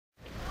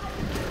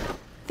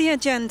The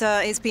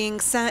agenda is being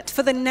set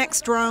for the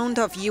next round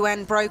of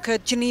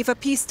UN-brokered Geneva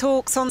peace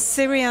talks on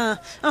Syria,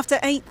 after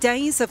 8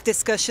 days of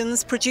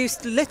discussions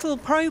produced little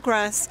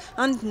progress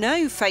and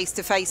no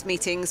face-to-face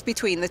meetings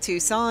between the two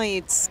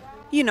sides.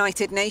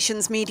 United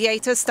Nations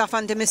mediator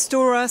Staffan de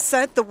Mistura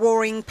said the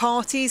warring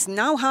parties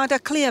now had a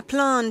clear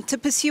plan to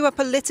pursue a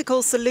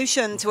political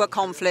solution to a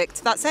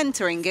conflict that's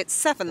entering its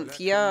 7th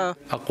year.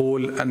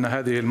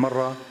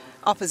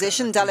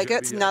 Opposition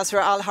delegate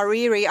Nasra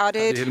al-Hariri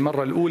added,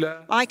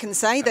 "I can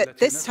say that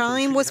this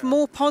time was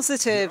more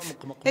positive.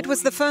 It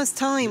was the first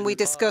time we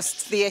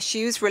discussed the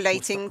issues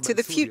relating to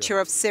the future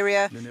of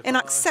Syria in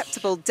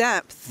acceptable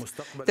depth,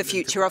 the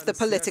future of the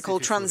political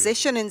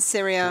transition in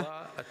Syria.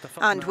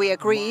 And we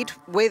agreed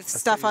with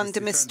Staffan de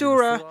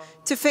Mistura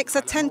to fix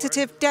a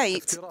tentative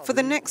date for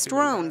the next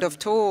round of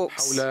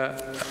talks."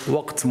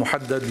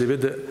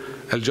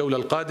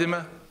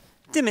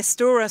 De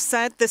Mistura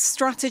said the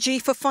strategy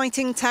for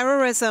fighting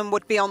terrorism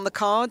would be on the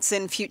cards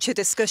in future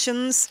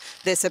discussions.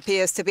 This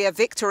appears to be a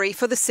victory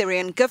for the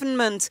Syrian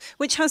government,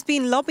 which has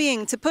been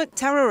lobbying to put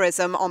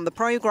terrorism on the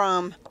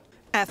programme.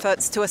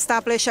 Efforts to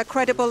establish a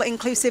credible,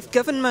 inclusive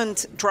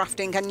government,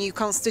 drafting a new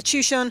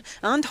constitution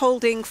and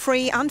holding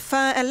free and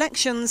fair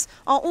elections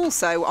are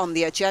also on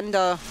the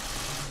agenda.